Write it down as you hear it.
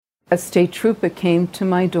A state trooper came to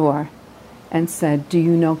my door and said, "Do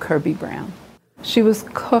you know Kirby Brown?" She was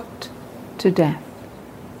cooked to death.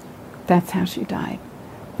 That's how she died.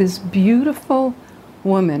 This beautiful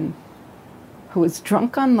woman who was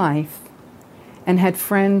drunk on life and had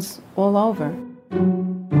friends all over.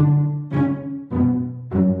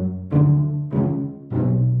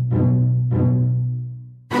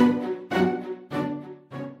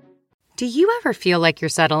 Do you ever feel like you're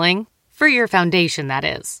settling? For your foundation, that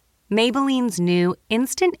is. Maybelline's new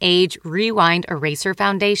Instant Age Rewind Eraser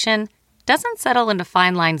Foundation doesn't settle into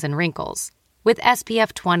fine lines and wrinkles. With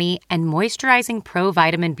SPF 20 and moisturizing Pro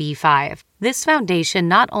Vitamin B5, this foundation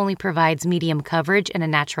not only provides medium coverage and a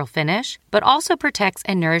natural finish, but also protects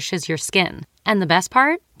and nourishes your skin. And the best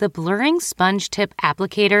part? The blurring sponge tip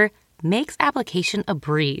applicator makes application a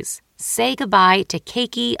breeze. Say goodbye to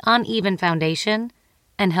cakey, uneven foundation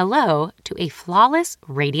and hello to a flawless,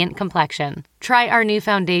 radiant complexion. Try our new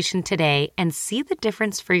foundation today and see the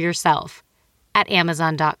difference for yourself at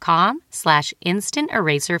Amazon.com/Instant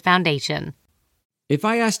Eraser Foundation. If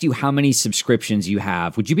I asked you how many subscriptions you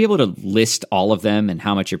have, would you be able to list all of them and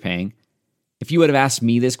how much you're paying? If you would have asked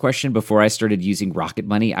me this question before I started using Rocket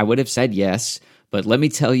Money, I would have said yes, but let me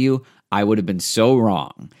tell you, I would have been so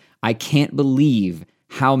wrong. I can't believe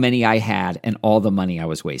how many I had and all the money I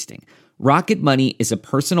was wasting. Rocket Money is a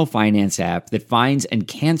personal finance app that finds and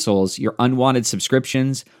cancels your unwanted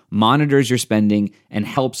subscriptions, monitors your spending, and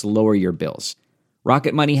helps lower your bills.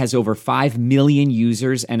 Rocket Money has over 5 million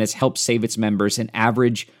users and has helped save its members an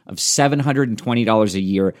average of $720 a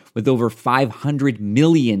year with over 500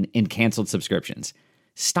 million in canceled subscriptions.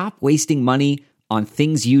 Stop wasting money on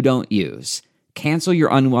things you don't use. Cancel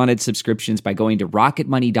your unwanted subscriptions by going to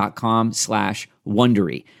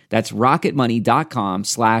rocketmoney.com/Wondery. That's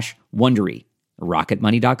rocketmoney.com/Wondery.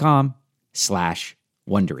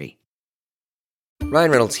 rocketmoney.com/Wondery.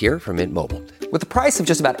 Ryan Reynolds here from Mint Mobile. With the price of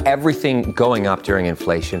just about everything going up during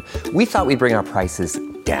inflation, we thought we'd bring our prices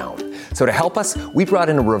down. So to help us, we brought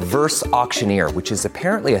in a reverse auctioneer, which is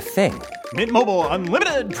apparently a thing. Mint Mobile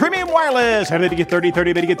Unlimited Premium Wireless. How to get 30,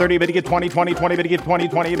 30, bit to get 30, bit to get 20, 20, 20, bit to get 20,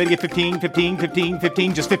 20, bit to get 15, 15, 15,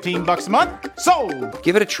 15, just $15 a month? Sold!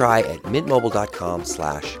 Give it a try at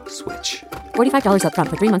mintmobile.com/switch. $45 up front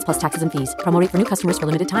for 3 months plus taxes and fees. Promo rate for new customers for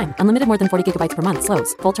limited time. Unlimited more than 40 gigabytes per month.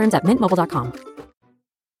 Slows full terms at mintmobile.com.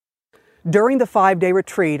 During the 5-day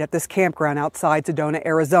retreat at this campground outside Sedona,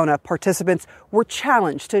 Arizona, participants were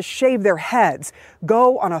challenged to shave their heads,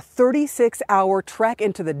 go on a 36-hour trek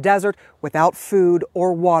into the desert without food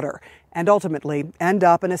or water, and ultimately end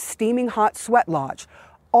up in a steaming hot sweat lodge,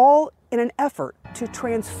 all in an effort to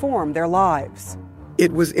transform their lives.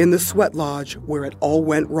 It was in the sweat lodge where it all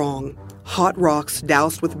went wrong. Hot rocks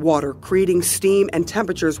doused with water, creating steam and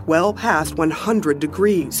temperatures well past 100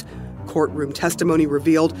 degrees. Courtroom testimony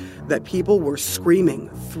revealed that people were screaming,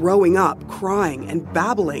 throwing up, crying, and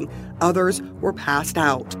babbling. Others were passed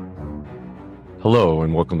out. Hello,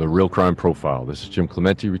 and welcome to Real Crime Profile. This is Jim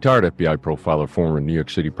Clemente, retired FBI profiler, former New York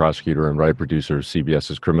City prosecutor, and writer producer of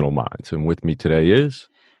CBS's Criminal Minds. And with me today is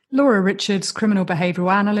Laura Richards, criminal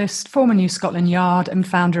behavioural analyst, former New Scotland Yard, and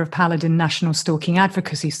founder of Paladin National Stalking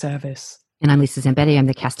Advocacy Service. And I'm Lisa Zambetti. I'm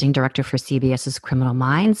the casting director for CBS's Criminal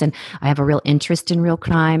Minds, and I have a real interest in real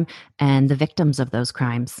crime and the victims of those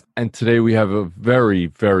crimes. And today we have a very,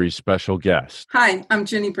 very special guest. Hi, I'm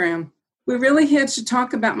Jenny Brown. We're really here to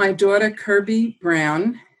talk about my daughter, Kirby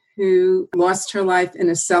Brown, who lost her life in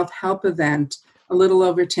a self-help event a little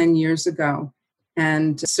over 10 years ago.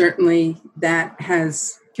 And certainly that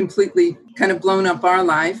has completely kind of blown up our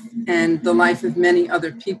life and the life of many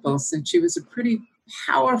other people, since she was a pretty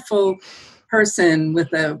powerful person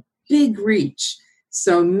with a big reach.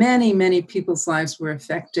 So many, many people's lives were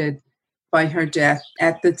affected by her death.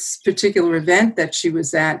 At this particular event that she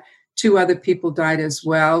was at, 2 other people died as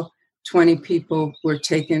well. 20 people were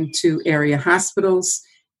taken to area hospitals,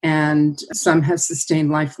 and some have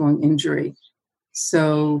sustained lifelong injury.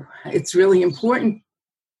 So it's really important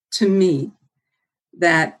to me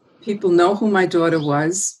that people know who my daughter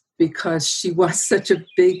was, because she was such a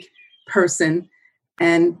big person,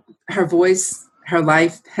 and her voice, her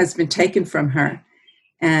life has been taken from her.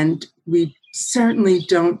 And we certainly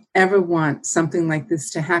don't ever want something like this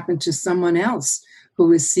to happen to someone else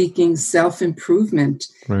who is seeking self-improvement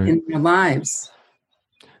in their lives.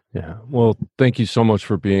 Yeah. Well, thank you so much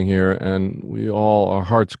for being here. And our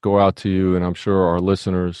hearts go out to you, and I'm sure our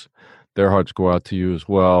listeners, their hearts go out to you as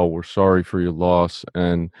well. We're sorry for your loss.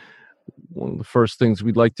 And one of the first things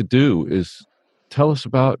we'd like to do is tell us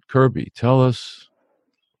about Kirby. Tell us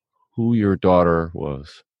who your daughter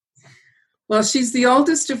was. Well, she's the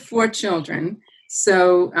oldest of 4 children.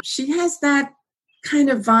 So she has that kind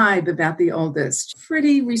of vibe about the oldest.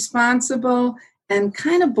 Pretty responsible and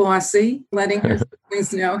kind of bossy, letting her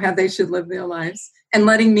siblings know how they should live their lives and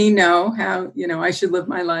letting me know how, I should live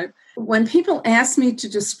my life. When people ask me to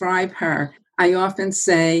describe her, I often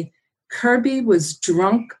say, Kirby was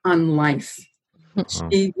drunk on life.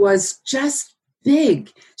 She was just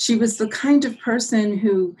big. She was the kind of person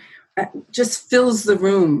who just fills the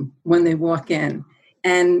room when they walk in.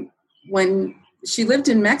 And when she lived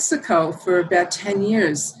in Mexico for about 10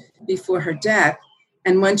 years before her death,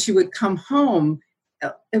 and when she would come home,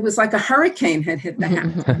 it was like a hurricane had hit the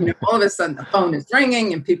house. All of a sudden the phone is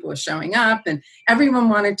ringing and people are showing up, and everyone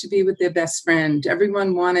wanted to be with their best friend.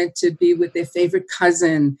 Everyone wanted to be with their favorite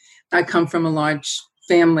cousin. I come from a large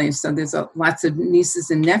family, so there's lots of nieces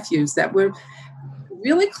and nephews that were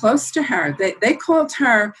really close to her. They called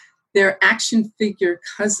her their action figure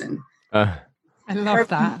cousin. I love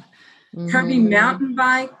that. Kirby mountain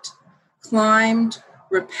biked, climbed,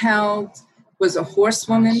 rappelled, was a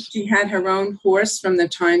horsewoman. She had her own horse from the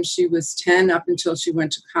time she was 10 up until she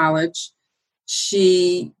went to college.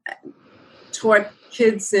 She taught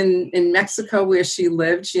kids in Mexico where she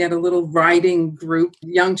lived. She had a little riding group,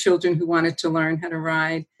 young children who wanted to learn how to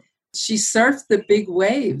ride. She surfed the big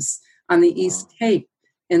waves on the East Cape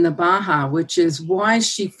in the Baja, which is why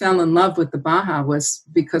she fell in love with the Baja, was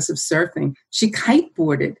because of surfing. She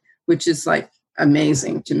kiteboarded, which is like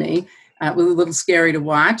amazing to me. It was a little scary to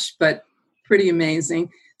watch, but pretty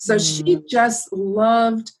amazing. So she just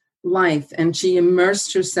loved life, and she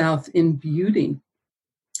immersed herself in beauty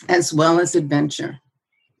as well as adventure.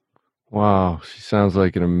 Wow, she sounds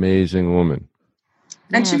like an amazing woman.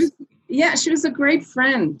 And she was a great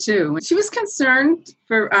friend too. She was concerned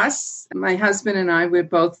for us. My husband and I, we're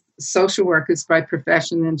both social workers by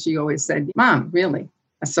profession, and she always said, "Mom, really?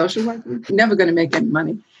 A social worker? You're never going to make any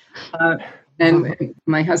money." And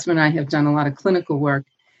my husband and I have done a lot of clinical work.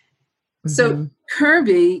 So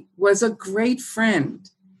Kirby was a great friend,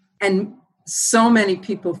 and so many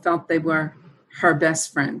people felt they were her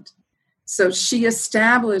best friend. So she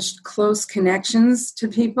established close connections to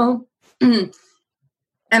people. And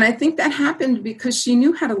I think that happened because she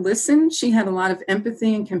knew how to listen. She had a lot of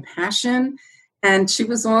empathy and compassion. And she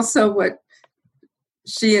was also what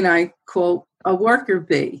she and I call a worker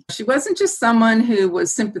bee. She wasn't just someone who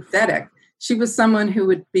was sympathetic. She was someone who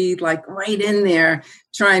would be like right in there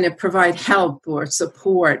trying to provide help or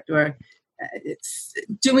support or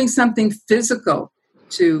doing something physical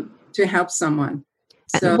to help someone.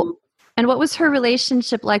 So, and what was her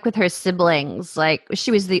relationship like with her siblings? Like, she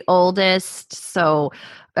was the oldest. So,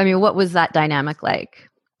 I mean, what was that dynamic like?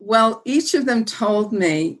 Well, each of them told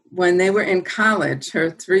me when they were in college, her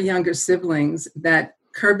 3 younger siblings, that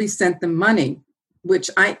Kirby sent them money, which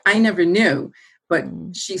I never knew. But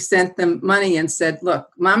she sent them money and said, "Look,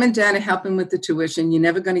 Mom and Dad are helping with the tuition. You're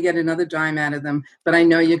never going to get another dime out of them, but I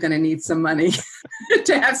know you're going to need some money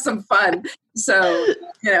to have some fun. So,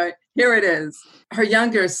 here it is." Her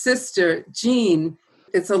younger sister, Jean,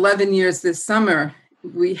 it's 11 years this summer.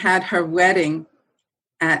 We had her wedding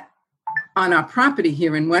on our property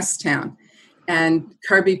here in Westtown. And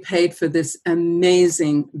Kirby paid for this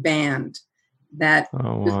amazing band that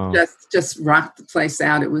just rocked the place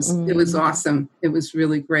out. It was awesome. It was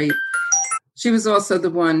really great. She was also the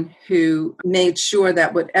one who made sure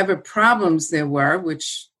that whatever problems there were,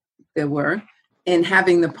 which there were, in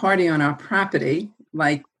having the party on our property,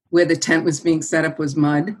 like where the tent was being set up was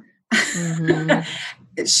mud.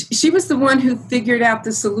 She was the one who figured out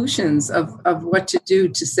the solutions of what to do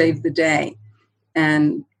to save the day.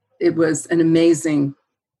 And it was an amazing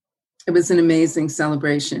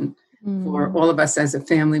celebration for all of us as a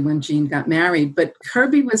family when Jean got married. But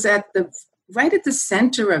Kirby was right at the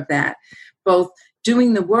center of that, both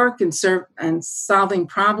doing the work and solving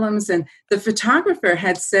problems. And the photographer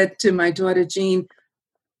had said to my daughter Jean,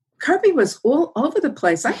 Kirby was all over the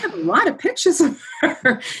place. I have a lot of pictures of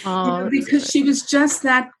her because she was just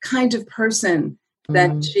that kind of person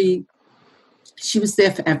that she was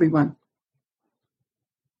there for everyone.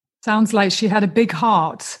 Sounds like she had a big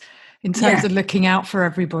heart in terms of looking out for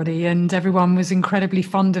everybody, and everyone was incredibly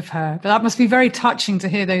fond of her. But that must be very touching to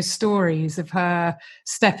hear those stories of her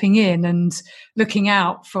stepping in and looking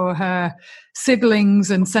out for her siblings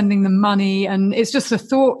and sending them money. And it's just a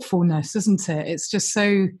thoughtfulness, isn't it? It's just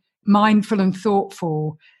so mindful and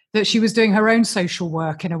thoughtful that she was doing her own social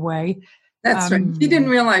work in a way. That's right. She didn't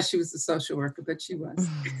realize she was a social worker, but she was.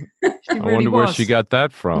 I wonder where she got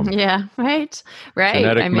that from. Yeah, right.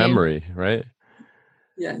 Genetic memory, right?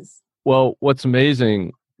 Yes. Well, what's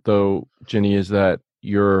amazing, though, Ginny, is that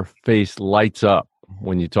your face lights up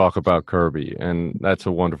when you talk about Kirby, and that's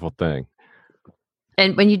a wonderful thing.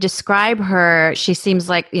 And when you describe her, she seems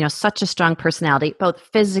like, such a strong personality, both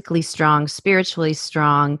physically strong, spiritually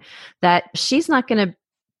strong, that she's not going to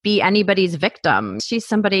be anybody's victim. She's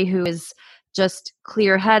somebody who is just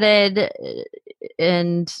clear-headed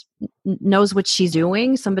and knows what she's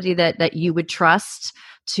doing, somebody that you would trust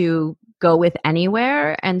to go with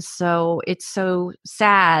anywhere. And so it's so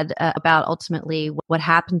sad about ultimately what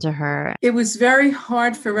happened to her. It was very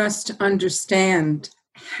hard for us to understand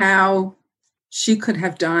how she could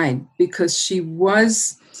have died because she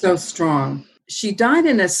was so strong. She died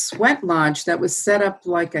in a sweat lodge that was set up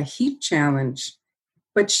like a heat challenge,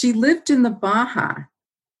 but she lived in the Baja.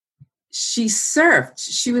 She surfed,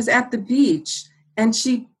 she was at the beach, and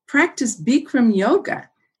she practiced Bikram yoga.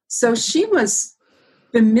 So she was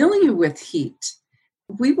familiar with heat.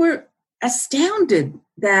 We were astounded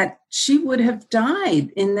that she would have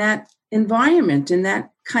died in that environment, in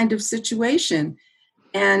that kind of situation.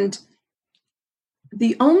 And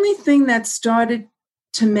the only thing that started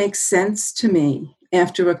to make sense to me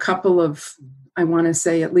after a couple of, I want to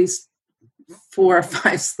say at least 4 or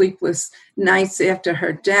 5 sleepless nights after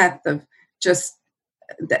her death, of just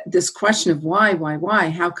this question of why,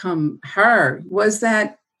 how come her, was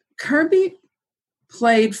that Kirby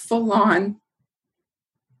played full on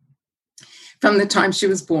from the time she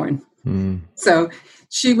was born. So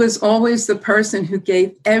she was always the person who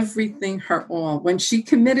gave everything her all. When she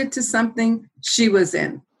committed to something, she was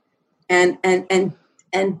in and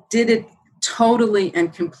did it totally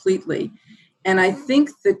and completely. And I think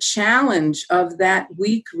the challenge of that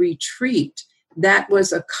week retreat, that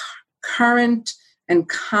was a current and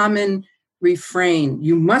common refrain.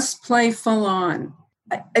 You must play full on.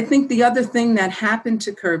 I think the other thing that happened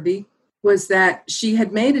to Kirby was that she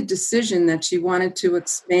had made a decision that she wanted to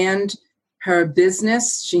expand her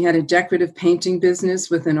business. She had a decorative painting business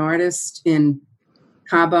with an artist in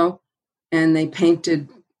Cabo, and they painted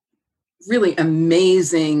really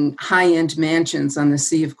amazing high-end mansions on the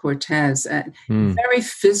Sea of Cortez. Very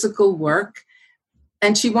physical work.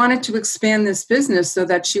 And she wanted to expand this business so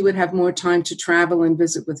that she would have more time to travel and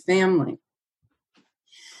visit with family.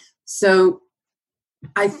 So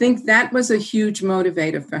I think that was a huge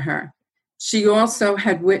motivator for her. She also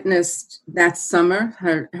had witnessed that summer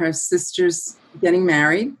her sisters getting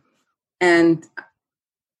married, and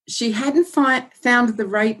she hadn't found the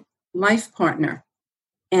right life partner.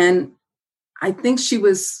 And I think she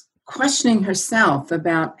was questioning herself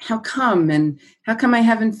about how come I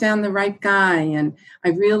haven't found the right guy. And I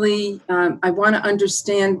really, I want to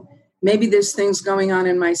understand, maybe there's things going on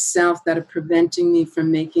in myself that are preventing me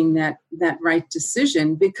from making that right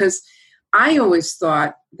decision, because I always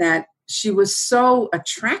thought that she was so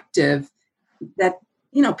attractive that,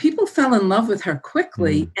 people fell in love with her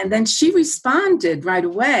quickly. And then she responded right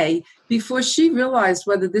away before she realized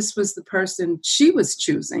whether this was the person she was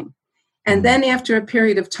choosing. And then after a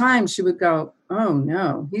period of time, she would go, oh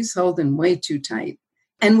no, he's holding way too tight,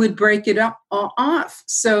 and would break it up off.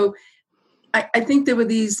 So I think there were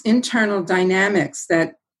these internal dynamics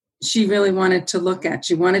that she really wanted to look at.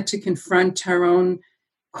 She wanted to confront her own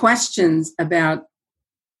questions about,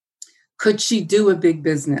 could she do a big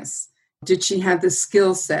business? Did she have the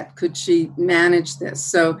skill set? Could she manage this?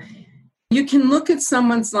 So you can look at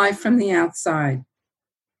someone's life from the outside,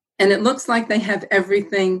 and it looks like they have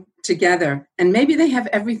everything together, and maybe they have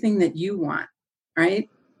everything that you want,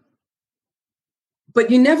 right?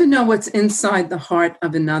 But you never know what's inside the heart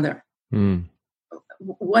of another,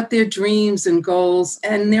 what their dreams and goals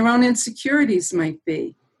and their own insecurities might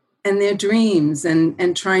be, and their dreams,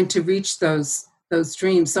 and trying to reach those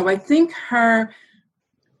dreams. So I think her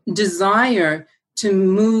desire to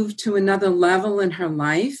move to another level in her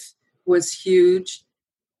life was huge.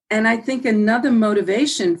 And I think another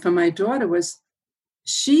motivation for my daughter was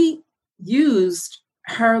she used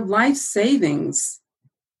her life savings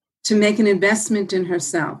to make an investment in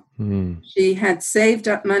herself. She had saved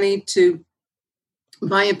up money to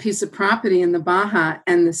buy a piece of property in the Baja,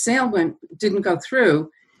 and the sale didn't go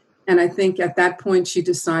through. And I think at that point she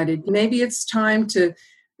decided maybe it's time to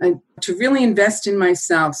really invest in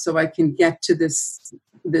myself so I can get to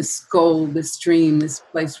this goal, this dream, this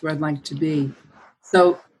place where I'd like to be.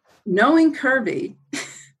 So knowing Kirby,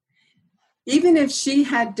 even if she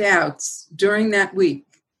had doubts during that week,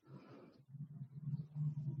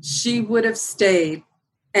 she would have stayed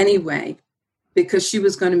anyway, because she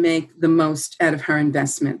was going to make the most out of her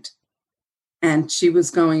investment, and she was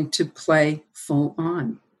going to play full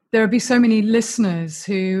on. There will be so many listeners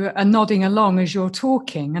who are nodding along as you're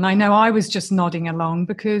talking. And I know I was just nodding along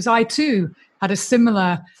because I too had a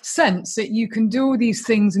similar sense that you can do all these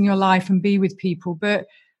things in your life and be with people, but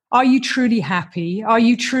are you truly happy? Are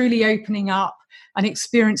you truly opening up and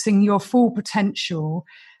experiencing your full potential.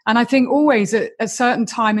 And I think always at a certain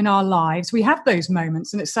time in our lives, we have those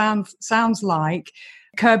moments. And it sounds like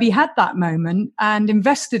Kirby had that moment and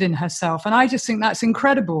invested in herself. And I just think that's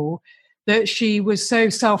incredible that she was so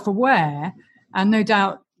self-aware. And no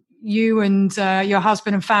doubt you and your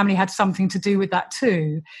husband and family had something to do with that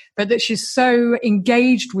too. But that she's so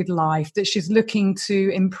engaged with life that she's looking to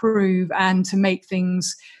improve and to make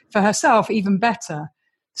things for herself even better.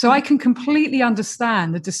 So I can completely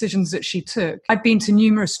understand the decisions that she took. I've been to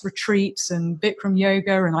numerous retreats and Bikram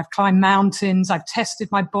yoga, and I've climbed mountains. I've tested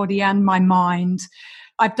my body and my mind.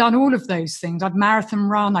 I've done all of those things. I've marathon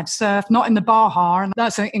run, I've surfed, not in the Baja, and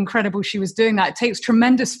that's incredible she was doing that. It takes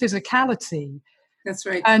tremendous physicality. That's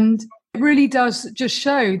right. And it really does just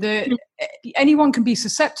show that anyone can be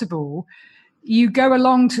susceptible. You go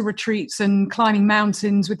along to retreats and climbing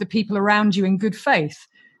mountains with the people around you in good faith,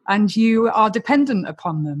 and you are dependent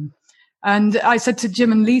upon them. And I said to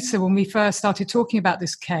Jim and Lisa when we first started talking about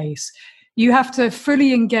this case, you have to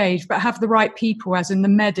fully engage, but have the right people, as in the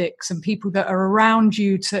medics and people that are around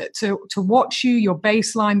you to watch you, your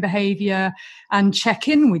baseline behavior, and check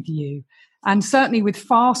in with you. And certainly with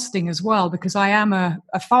fasting as well, because I am a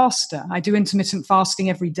faster. I do intermittent fasting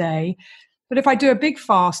every day. But if I do a big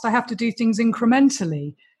fast, I have to do things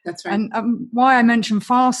incrementally. That's right. And why I mention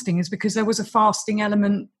fasting is because there was a fasting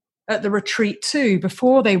element at the retreat too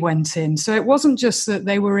before they went in. So it wasn't just that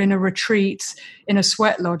they were in a retreat in a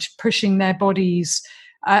sweat lodge pushing their bodies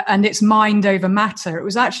and it's mind over matter. It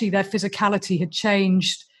was actually their physicality had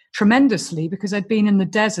changed tremendously because they'd been in the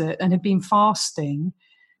desert and had been fasting,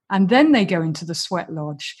 and then they go into the sweat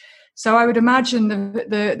lodge. So I would imagine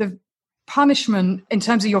the punishment in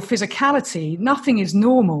terms of your physicality, nothing is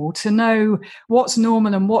normal. To know what's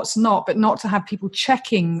normal and what's not, but not to have people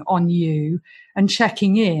checking on you and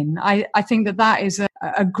checking in. I think that is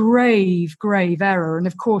a grave, grave error. And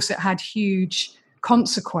of course it had huge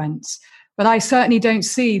consequence. But I certainly don't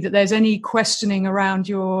see that there's any questioning around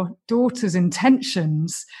your daughter's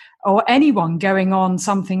intentions or anyone going on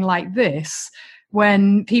something like this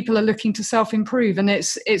when people are looking to self-improve. And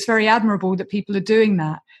it's very admirable that people are doing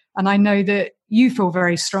that. And I know that you feel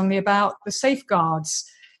very strongly about the safeguards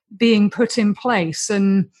being put in place.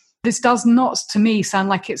 And this does not, to me, sound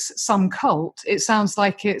like it's some cult. It sounds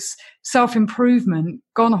like it's self-improvement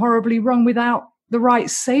gone horribly wrong without the right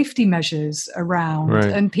safety measures around,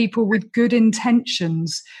 right, and people with good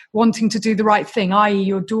intentions wanting to do the right thing, i.e.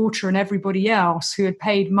 your daughter and everybody else who had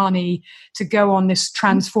paid money to go on this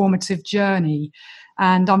transformative journey.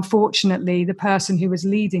 And unfortunately, the person who was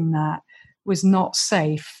leading that was not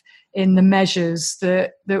safe in the measures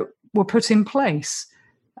that were put in place.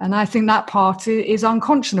 And I think that part is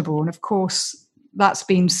unconscionable. And of course, that's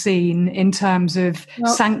been seen in terms of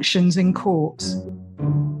sanctions in courts.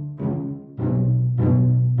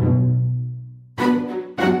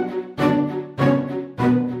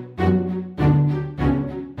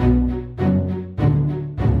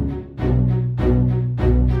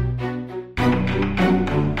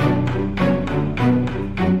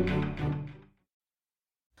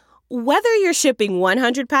 Whether you're shipping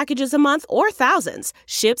 100 packages a month or thousands,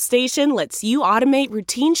 ShipStation lets you automate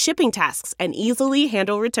routine shipping tasks and easily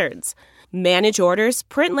handle returns. Manage orders,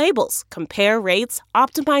 print labels, compare rates,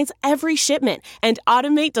 optimize every shipment, and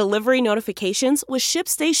automate delivery notifications with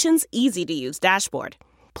ShipStation's easy-to-use dashboard.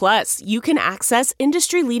 Plus, you can access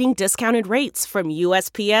industry-leading discounted rates from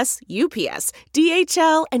USPS, UPS,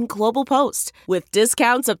 DHL, and Global Post, with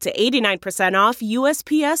discounts up to 89% off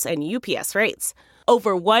USPS and UPS rates.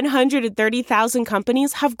 Over 130,000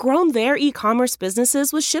 companies have grown their e-commerce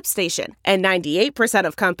businesses with ShipStation, and 98%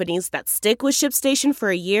 of companies that stick with ShipStation for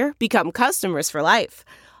a year become customers for life.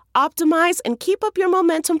 Optimize and keep up your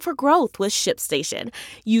momentum for growth with ShipStation.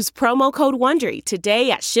 Use promo code WONDERY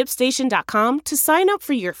today at ShipStation.com to sign up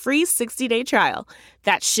for your free 60-day trial.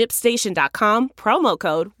 That's ShipStation.com, promo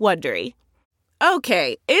code WONDERY.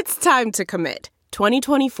 Okay, it's time to commit.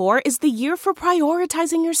 2024 is the year for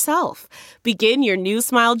prioritizing yourself. Begin your new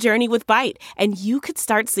smile journey with Byte, and you could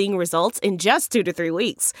start seeing results in just 2 to 3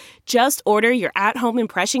 weeks. Just order your at-home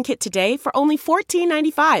impression kit today for only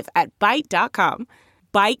 $14.95 at Byte.com.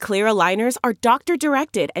 Byte Clear aligners are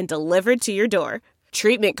doctor-directed and delivered to your door.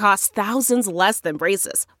 Treatment costs thousands less than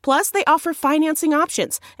braces. Plus, they offer financing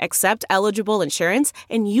options, accept eligible insurance,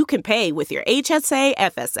 and you can pay with your HSA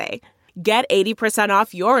FSA. Get 80%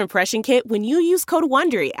 off your impression kit when you use code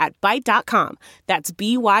WONDERY at Byte.com. That's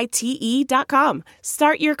BYTE.com.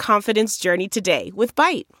 Start your confidence journey today with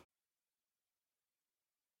Byte.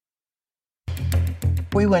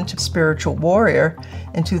 We went to Spiritual Warrior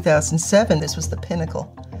in 2007. This was the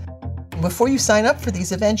pinnacle. before you sign up for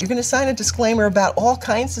these events, you're going to sign a disclaimer about all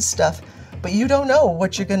kinds of stuff, but you don't know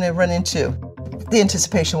what you're going to run into. The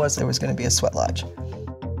anticipation was there was going to be a sweat lodge.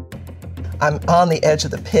 I'm on the edge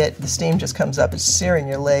of the pit. The steam just comes up. It's searing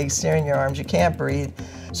your legs, searing your arms. You can't breathe.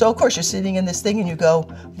 So, of course, you're sitting in this thing and you go,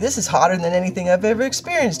 this is hotter than anything I've ever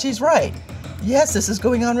experienced. He's right. Yes, this is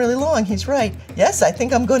going on really long. He's right. Yes, I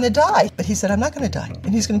think I'm going to die. But he said, I'm not going to die.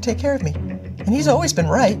 And he's going to take care of me. And he's always been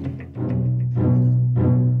right.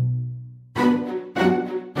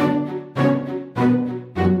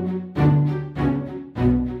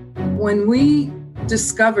 When we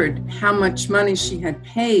discovered how much money she had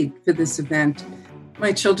paid for this event,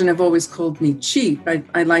 my children have always called me cheap.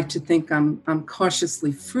 I like to think I'm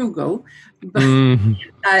cautiously frugal. But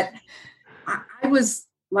I was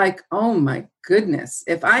like, oh my goodness.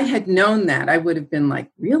 If I had known that, I would have been like,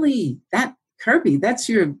 really? That Kirby, that's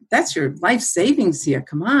your life savings here.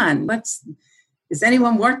 Come on, is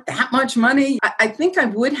anyone worth that much money? I think I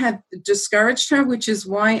would have discouraged her, which is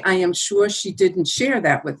why I am sure she didn't share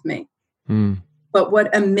that with me. But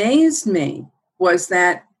what amazed me was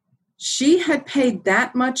that she had paid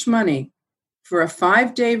that much money for a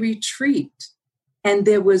 5-day retreat, and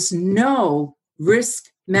there was no risk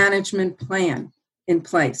management plan in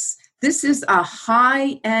place. This is a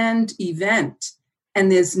high-end event,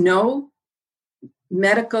 and there's no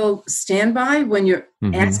medical standby when you're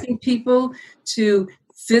asking people to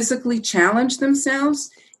physically challenge themselves.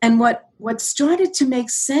 And what started to make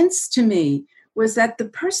sense to me was that the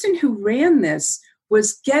person who ran this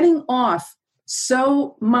was getting off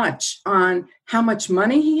so much on how much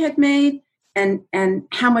money he had made and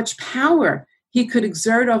how much power he could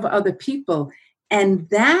exert over other people. And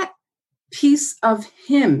that piece of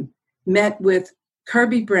him met with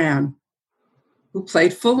Kirby Brown, who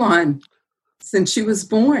played full on since she was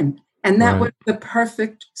born. And that was the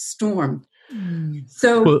perfect storm.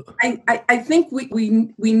 So I think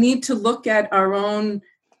we need to look at our own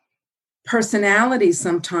personality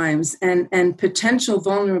sometimes and potential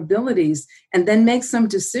vulnerabilities, and then make some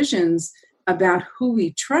decisions about who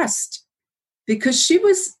we trust, because she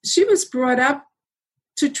was brought up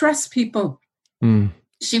to trust people.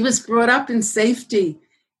 She was brought up in safety,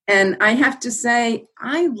 and I have to say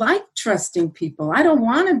I like trusting people. I don't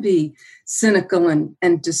want to be cynical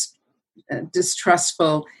and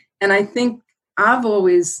distrustful, and I think I've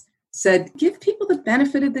always said, give people the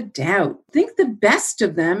benefit of the doubt. Think the best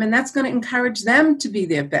of them, and that's going to encourage them to be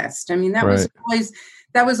their best. I mean, that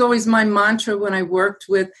was always my mantra when I worked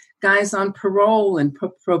with guys on parole and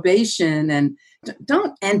probation. And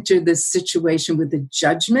don't enter this situation with a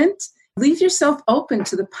judgment. Leave yourself open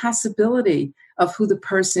to the possibility of who the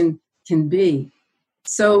person can be.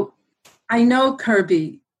 So I know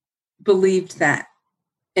Kirby believed that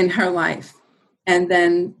in her life, and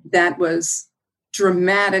then that was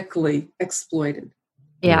dramatically exploited.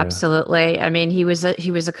 Yeah, absolutely. I mean, he was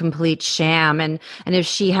a complete sham. And if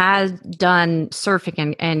she had done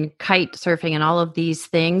surfing and kite surfing and all of these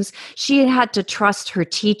things, she had to trust her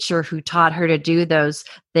teacher who taught her to do those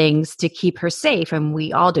things to keep her safe. And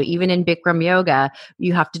we all do. Even in Bikram yoga,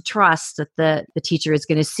 you have to trust that the teacher is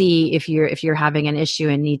going to see if you're having an issue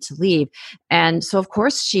and need to leave. And so of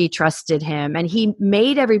course she trusted him, and he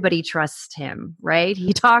made everybody trust him, right?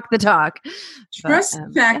 He talked the talk. Trust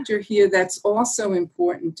factor here that's also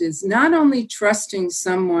important is not only trusting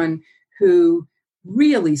someone who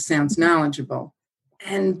really sounds knowledgeable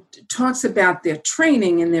and talks about their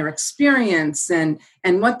training and their experience and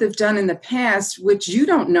what they've done in the past, which you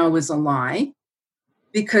don't know is a lie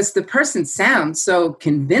because the person sounds so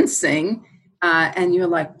convincing, and you're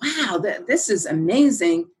like, wow, this is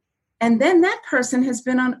amazing. And then that person has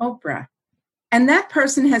been on Oprah, and that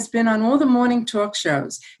person has been on all the morning talk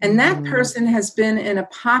shows, and that person has been in a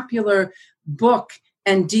popular book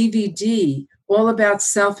and DVD all about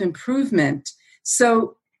self-improvement.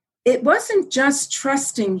 So it wasn't just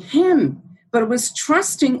trusting him, but it was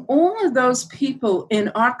trusting all of those people in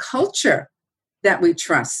our culture that we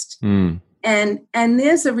trust. And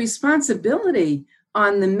there's a responsibility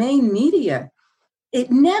on the main media.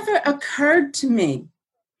 It never occurred to me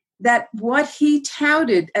that what he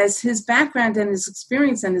touted as his background and his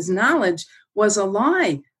experience and his knowledge was a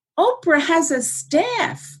lie. Oprah has a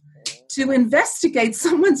staff to investigate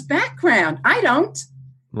someone's background. I don't.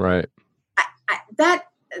 Right.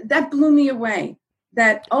 That blew me away,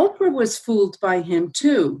 that Oprah was fooled by him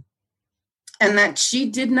too, and that she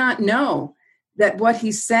did not know that what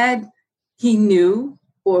he said he knew,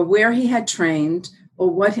 or where he had trained, or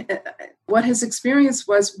what his experience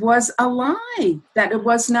was a lie, that it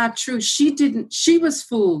was not true. She was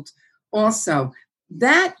fooled also.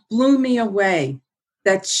 That blew me away,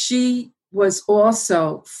 that she was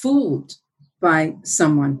also fooled by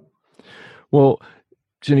someone. Well,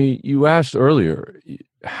 Ginny, you asked earlier,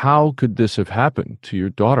 how could this have happened to your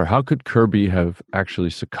daughter? How could Kirby have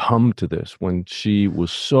actually succumbed to this when she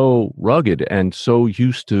was so rugged and so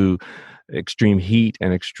used to extreme heat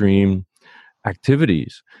and extreme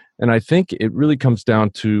activities? And I think it really comes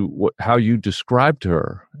down to how you described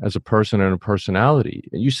her as a person and a personality.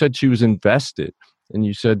 You said she was invested, and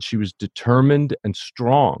you said she was determined and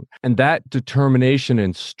strong. And that determination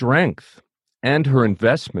and strength and her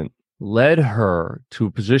investment led her to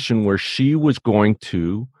a position where she was going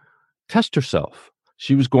to test herself.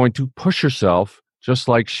 She was going to push herself just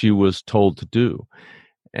like she was told to do.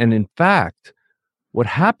 And in fact, what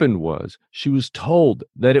happened was she was told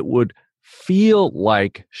that it would feel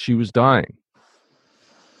like she was dying.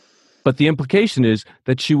 But the implication is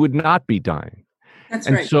that she would not be dying. That's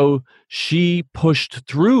and right. So she pushed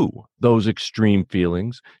through those extreme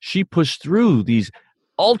feelings. She pushed through these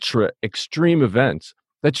ultra extreme events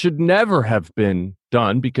that should never have been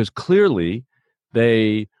done because clearly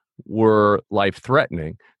they were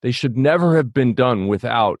life-threatening. They should never have been done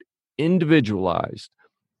without individualized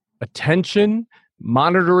attention,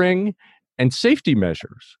 monitoring, and safety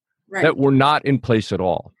measures that were not in place at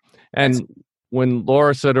all. And when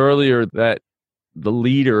Laura said earlier that the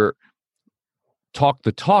leader talked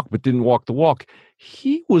the talk but didn't walk the walk,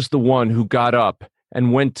 he was the one who got up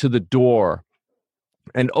and went to the door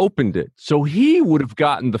and opened it. So he would have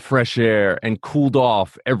gotten the fresh air and cooled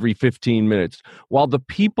off every 15 minutes, while the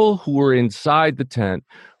people who were inside the tent,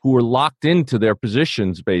 who were locked into their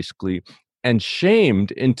positions basically and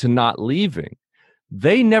shamed into not leaving,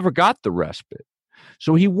 they never got the respite.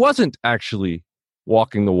 So he wasn't actually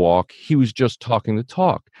walking the walk. He was just talking the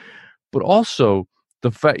talk. But also, the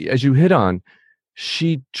fact, as you hit on,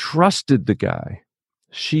 she trusted the guy.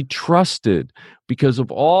 She trusted because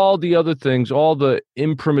of all the other things, all the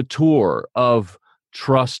imprimatur of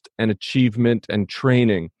trust and achievement and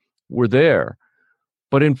training were there.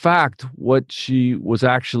 But in fact, what she was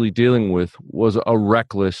actually dealing with was a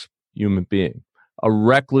reckless human being, a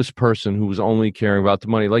reckless person who was only caring about the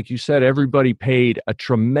money. Like you said, everybody paid a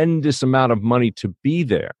tremendous amount of money to be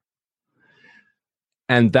there.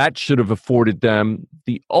 And that should have afforded them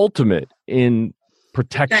the ultimate in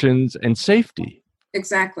protections and safety.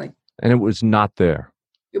 Exactly. And it was not there.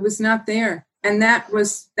 It was not there. And that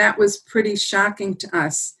was pretty shocking to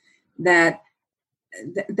us that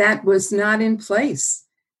that was not in place,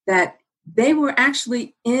 that they were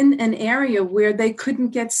actually in an area where they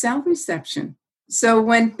couldn't get cell reception. So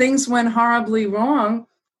when things went horribly wrong,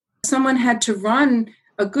 someone had to run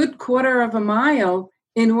a good quarter of a mile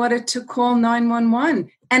in order to call 911.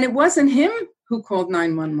 And it wasn't him who called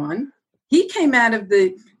 911. He came out of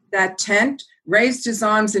that tent, raised his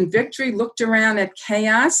arms in victory, looked around at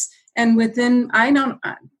chaos, and within,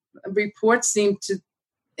 reports seem to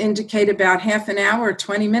indicate about half an hour or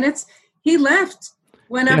 20 minutes, he left,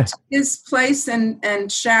 went up to his place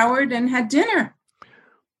and showered and had dinner.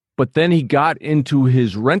 But then he got into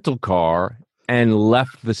his rental car and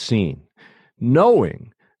left the scene,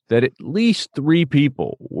 knowing that at least 3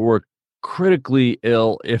 people were critically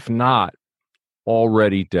ill, if not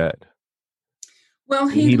already dead. Well,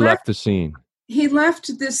 he left the scene. He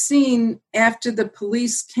left the scene after the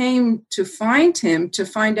police came to find him, to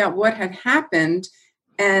find out what had happened.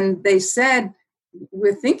 And they said,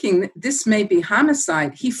 we're thinking this may be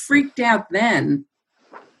homicide. He freaked out then.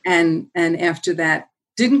 And after that,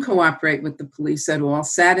 didn't cooperate with the police at all,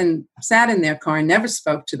 sat in their car, never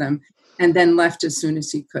spoke to them, and then left as soon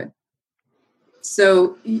as he could.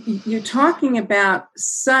 So you're talking about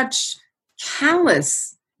such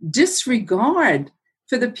callous disregard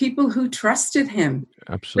for the people who trusted him.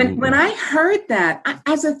 Absolutely. When I heard that,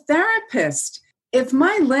 as a therapist, if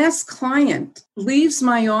my last client leaves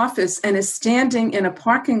my office and is standing in a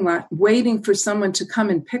parking lot waiting for someone to come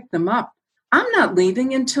and pick them up, I'm not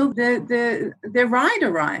leaving until their ride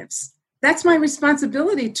arrives. That's my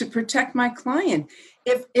responsibility to protect my client.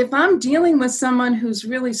 If I'm dealing with someone who's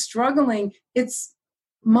really struggling, it's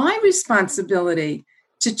my responsibility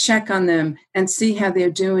to check on them and see how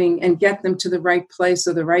they're doing and get them to the right place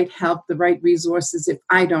or the right help, the right resources if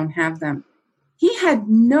I don't have them. He had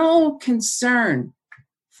no concern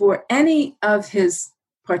for any of his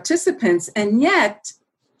participants, and yet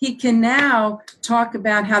he can now talk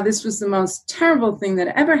about how this was the most terrible thing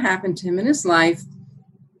that ever happened to him in his life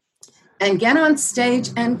and get on stage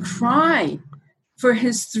and cry for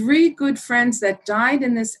his 3 good friends that died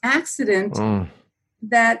in this accident,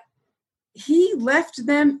 that he left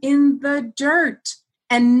them in the dirt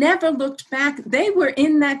and never looked back. They were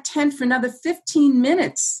in that tent for another 15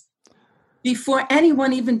 minutes. before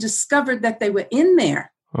anyone even discovered that they were in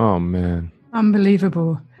there. Oh, man.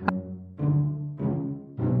 Unbelievable.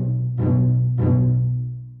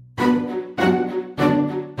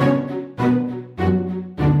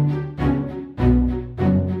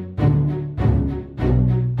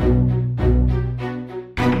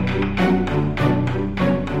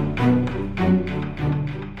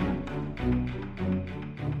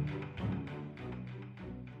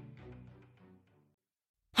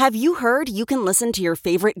 Have you heard you can listen to your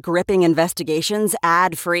favorite gripping investigations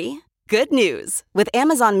ad-free? Good news! With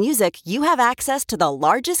Amazon Music, you have access to the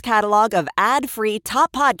largest catalog of ad-free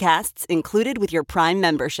top podcasts included with your Prime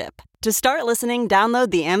membership. To start listening, download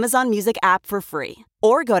the Amazon Music app for free.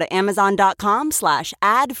 Or go to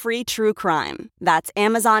amazon.com/ad-free true crime. That's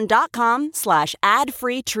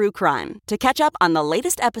amazon.com/ad-free true crime to catch up on the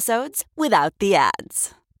latest episodes without the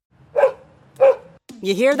ads.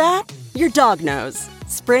 You hear that? Your dog knows.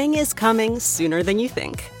 Spring is coming sooner than you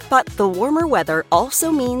think. But the warmer weather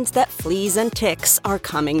also means that fleas and ticks are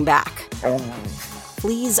coming back.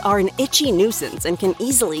 Fleas are an itchy nuisance and can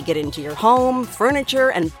easily get into your home, furniture,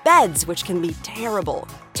 and beds, which can be terrible.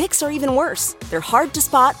 Ticks are even worse. They're hard to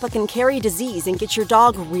spot but can carry disease and get your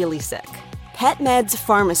dog really sick. PetMeds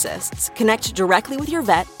pharmacists connect directly with your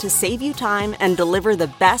vet to save you time and deliver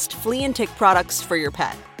the best flea and tick products for your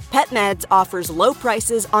pet. PetMeds offers low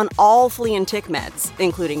prices on all flea and tick meds,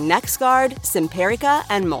 including NexGard, Simparica,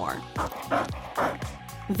 and more.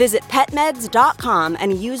 Visit PetMeds.com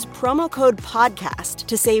and use promo code PODCAST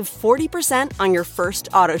to save 40% on your first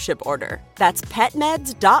AutoShip order. That's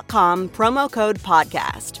PetMeds.com, promo code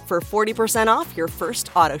PODCAST for 40% off your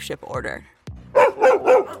first AutoShip order.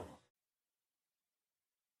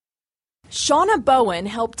 Shauna Bowen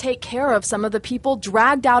helped take care of some of the people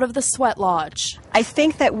dragged out of the sweat lodge. I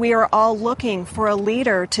think that we are all looking for a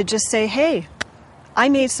leader to just say, hey, I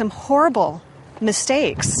made some horrible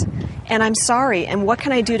mistakes, and I'm sorry, and what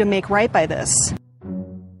can I do to make right by this?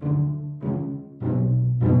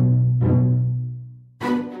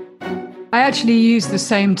 I actually used the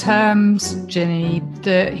same terms, Ginny,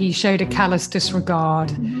 that he showed a callous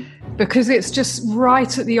disregard. Because it's just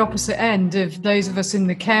right at the opposite end of those of us in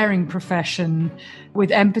the caring profession with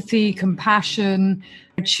empathy, compassion,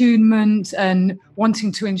 attunement, and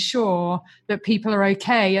wanting to ensure that people are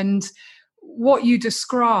okay. And what you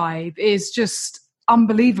describe is just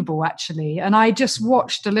unbelievable, actually. And I just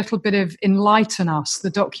watched a little bit of Enlighten Us, the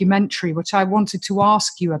documentary, which I wanted to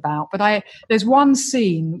ask you about. But there's one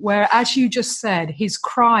scene where, as you just said, he's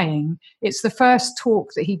crying. It's the first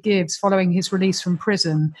talk that he gives following his release from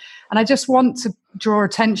prison. And I just want to draw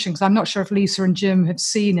attention, because I'm not sure if Lisa and Jim have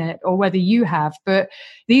seen it or whether you have, but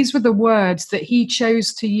these were the words that he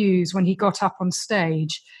chose to use when he got up on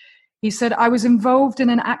stage. He said, "I was involved in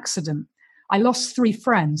an accident. I lost 3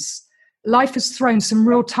 friends. Life has thrown some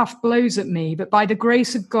real tough blows at me, but by the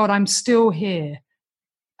grace of God, I'm still here."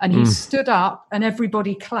 And he stood up and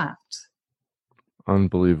everybody clapped.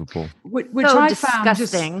 Unbelievable. Which so I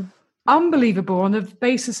disgusting. found just unbelievable on the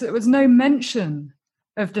basis that there was no mention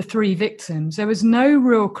of the 3 victims. There was no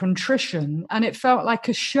real contrition, and it felt like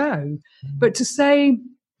a show. But to say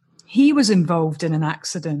he was involved in an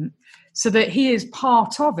accident so that he is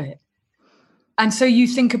part of it, and so you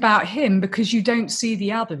think about him because you don't see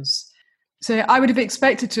the others. So I would have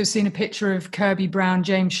expected to have seen a picture of Kirby Brown,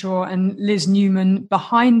 James Shaw, and Liz Newman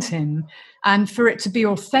behind him, and for it to be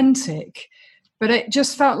authentic. But it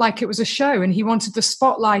just felt like it was a show, and he wanted the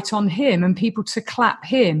spotlight on him and people to clap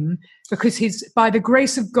him because he's, by the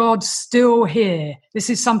grace of God, still here. This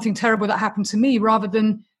is something terrible that happened to me, rather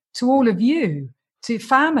than to all of you, to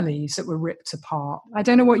families that were ripped apart. I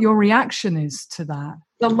don't know what your reaction is to that.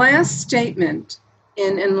 The last statement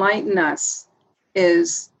in Enlighten Us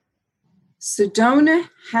is, Sedona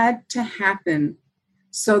had to happen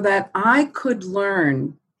so that I could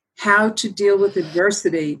learn how to deal with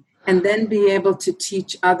adversity and then be able to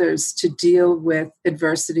teach others to deal with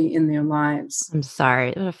adversity in their lives. I'm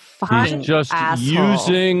sorry. What a fucking He's just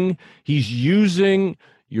asshole. He's using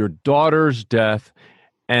your daughter's death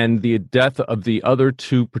and the death of the other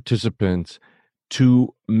 2 participants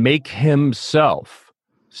to make himself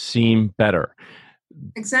seem better.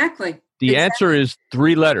 Exactly. The answer is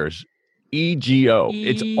 3 letters. EGO.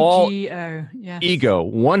 It's all EGO, yes. ego,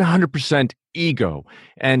 100% ego.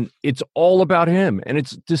 And it's all about him. And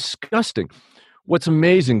it's disgusting. What's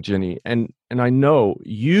amazing, Ginny, and I know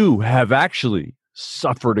you have actually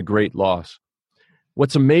suffered a great loss.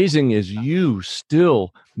 What's amazing is you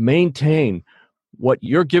still maintain what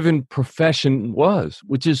your given profession was,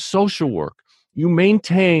 which is social work. You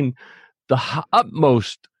maintain the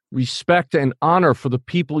utmost respect and honor for the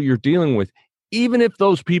people you're dealing with, even if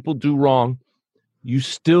those people do wrong, you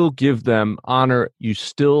still give them honor. You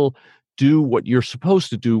still do what you're supposed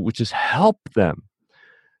to do, which is help them.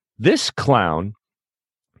 This clown,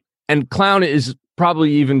 and clown is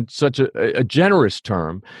probably even such a generous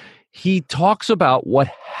term, he talks about what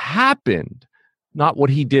happened, not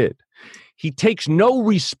what he did. He takes no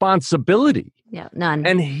responsibility. Yeah, none.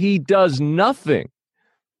 And he does nothing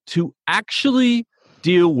to actually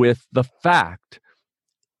deal with the fact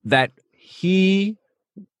that he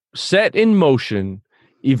set in motion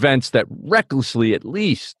events that recklessly, at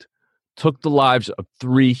least, took the lives of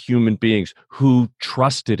 3 human beings who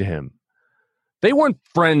trusted him. They weren't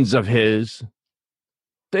friends of his.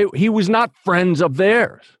 He was not friends of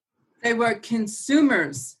theirs. They were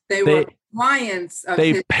consumers. They were clients of they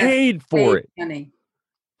his. They paid for it. Money.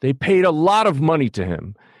 They paid a lot of money to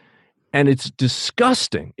him. And it's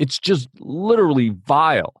disgusting. It's just literally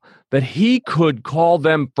vile that he could call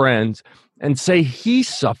them friends and say he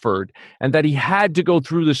suffered and that he had to go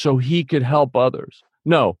through this so he could help others.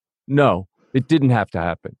 No, it didn't have to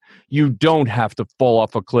happen. You don't have to fall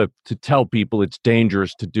off a cliff to tell people it's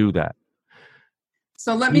dangerous to do that.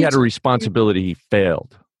 So he had a responsibility. He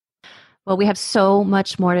failed. Well, we have so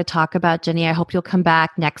much more to talk about, Jenny. I hope you'll come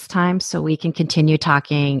back next time so we can continue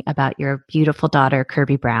talking about your beautiful daughter,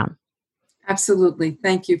 Kirby Brown. Absolutely.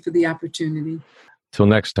 Thank you for the opportunity. Till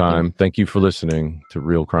next time, thank you for listening to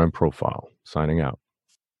Real Crime Profile. Signing out.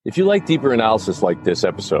 If you like deeper analysis like this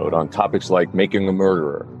episode on topics like Making a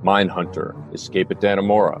Murderer, Mindhunter, Escape at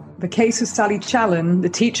Dannemora, the case of Sally Challen, the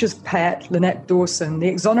teacher's pet, Lynette Dawson, the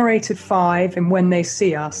exonerated 5 in When They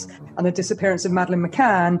See Us, and the disappearance of Madeleine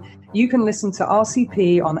McCann, you can listen to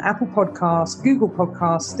RCP on Apple Podcasts, Google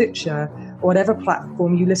Podcasts, Stitcher, or whatever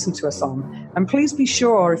platform you listen to us on. And please be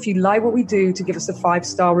sure, if you like what we do, to give us a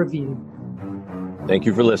 5-star review. Thank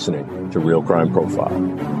you for listening to Real Crime Profile.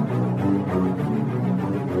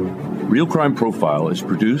 Real Crime Profile is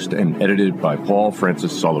produced and edited by Paul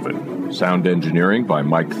Francis Sullivan. Sound engineering by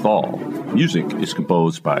Mike Thal. Music is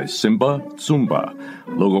composed by Simba Tsumba.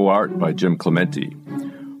 Logo art by Jim Clementi.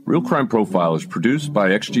 Real Crime Profile is produced by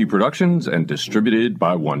XG Productions and distributed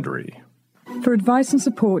by Wondery. For advice and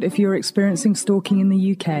support if you're experiencing stalking in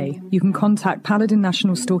the UK, you can contact Paladin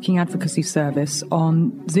National Stalking Advocacy Service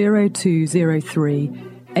on 0203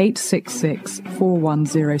 866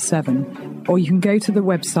 4107. Or you can go to the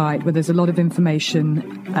website where there's a lot of information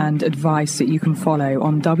and advice that you can follow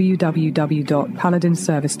on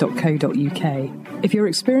www.paladinservice.co.uk. If you're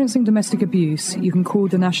experiencing domestic abuse, you can call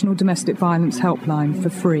the National Domestic Violence Helpline for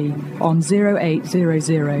free on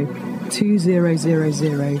 0800 2000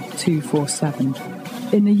 247.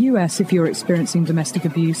 In the US, if you're experiencing domestic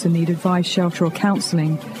abuse and need advice, shelter or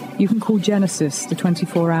counselling, you can call Genesis, the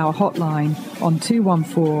 24-hour hotline, on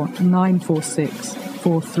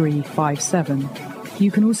 214-946-4357.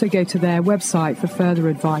 You can also go to their website for further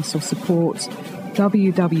advice or support,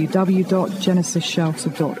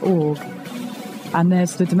 www.genesisshelter.org. And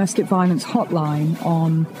there's the domestic violence hotline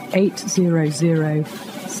on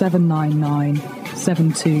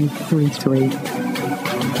 800-799-7233.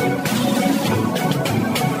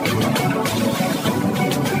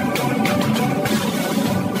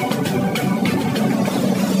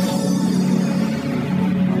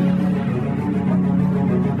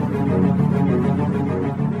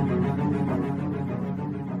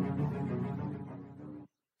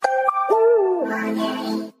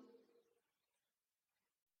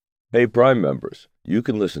 Hey, Prime members, you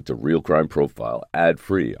can listen to Real Crime Profile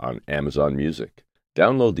ad-free on Amazon Music.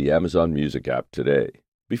 Download the Amazon Music app today.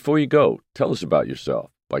 Before you go, tell us about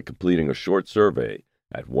yourself by completing a short survey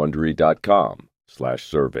at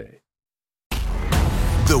Wondery.com/survey.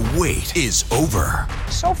 The wait is over.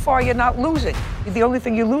 So far, you're not losing. The only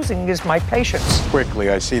thing you're losing is my patience. Quickly,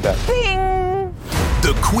 I see that. Bing!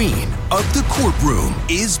 The queen of the courtroom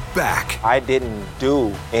is back. I didn't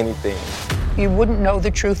do anything. You wouldn't know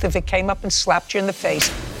the truth if it came up and slapped you in the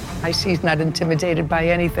face. I see he's not intimidated by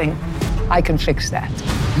anything. I can fix that.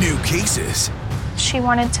 New cases. She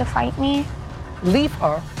wanted to fight me. Leave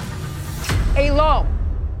her alone.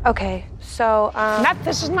 Okay, so,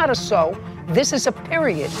 This is not a so. This is a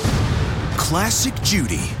period. Classic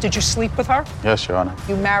Judy. Did you sleep with her? Yes, Your Honor.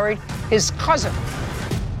 You married his cousin.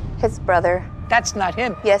 his brother. That's not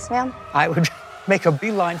him. Yes, ma'am. I would make a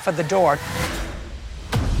beeline for the door.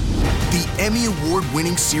 The Emmy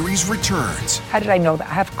Award-winning series returns. How did I know that?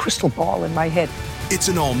 I have a crystal ball in my head. It's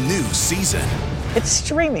an all-new season. It's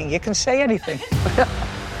streaming. You can say anything.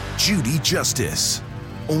 Judy Justice.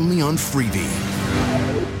 Only on Freevee.